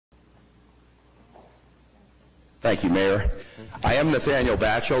Thank you, Mayor. I am Nathaniel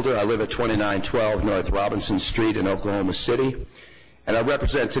Batchelder. I live at 2912 North Robinson Street in Oklahoma City, and I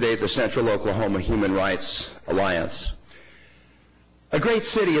represent today the Central Oklahoma Human Rights Alliance. A great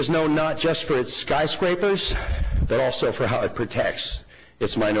city is known not just for its skyscrapers, but also for how it protects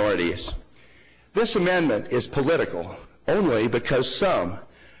its minorities. This amendment is political only because some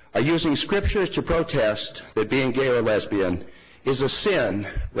are using scriptures to protest that being gay or lesbian is a sin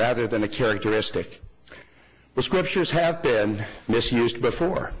rather than a characteristic. The scriptures have been misused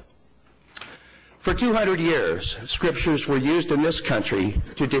before. For 200 years, scriptures were used in this country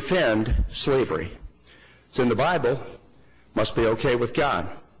to defend slavery. It's in the Bible, must be okay with God.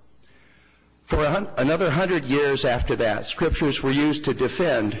 For another 100 years after that, scriptures were used to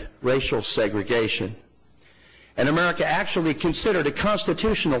defend racial segregation. And America actually considered a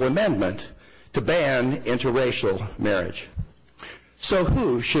constitutional amendment to ban interracial marriage. So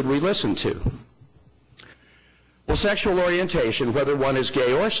who should we listen to? Well, sexual orientation, whether one is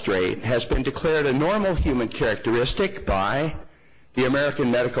gay or straight, has been declared a normal human characteristic by the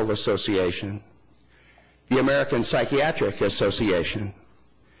American Medical Association, the American Psychiatric Association,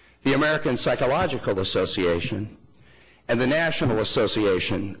 the American Psychological Association, and the National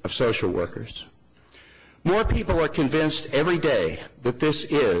Association of Social Workers. More people are convinced every day that this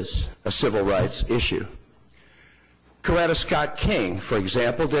is a civil rights issue. Coretta Scott King, for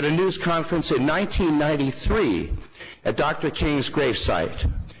example, did a news conference in 1993 at Dr. King's gravesite.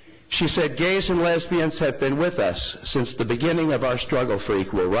 She said, "Gays and lesbians have been with us since the beginning of our struggle for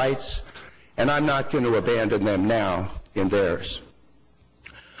equal rights, and I'm not going to abandon them now in theirs."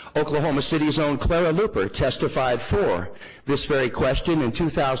 Oklahoma City's own Clara Luper testified for this very question in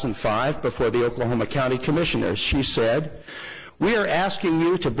 2005 before the Oklahoma County Commissioners. She said, "We are asking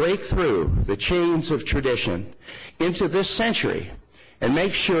you to break through the chains of tradition into this century and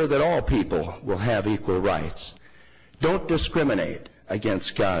make sure that all people will have equal rights. Don't discriminate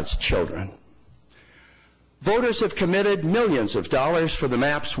against God's children." Voters have committed millions of dollars for the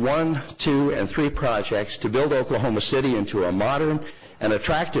MAPS 1, 2, and 3 projects to build Oklahoma City into a modern and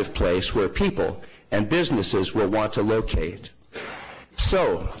attractive place where people and businesses will want to locate.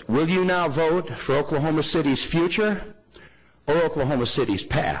 So, will you now vote for Oklahoma City's future or Oklahoma City's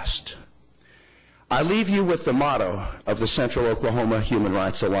past? I leave you with the motto of the Central Oklahoma Human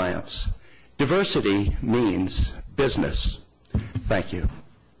Rights Alliance. Diversity means business. Thank you.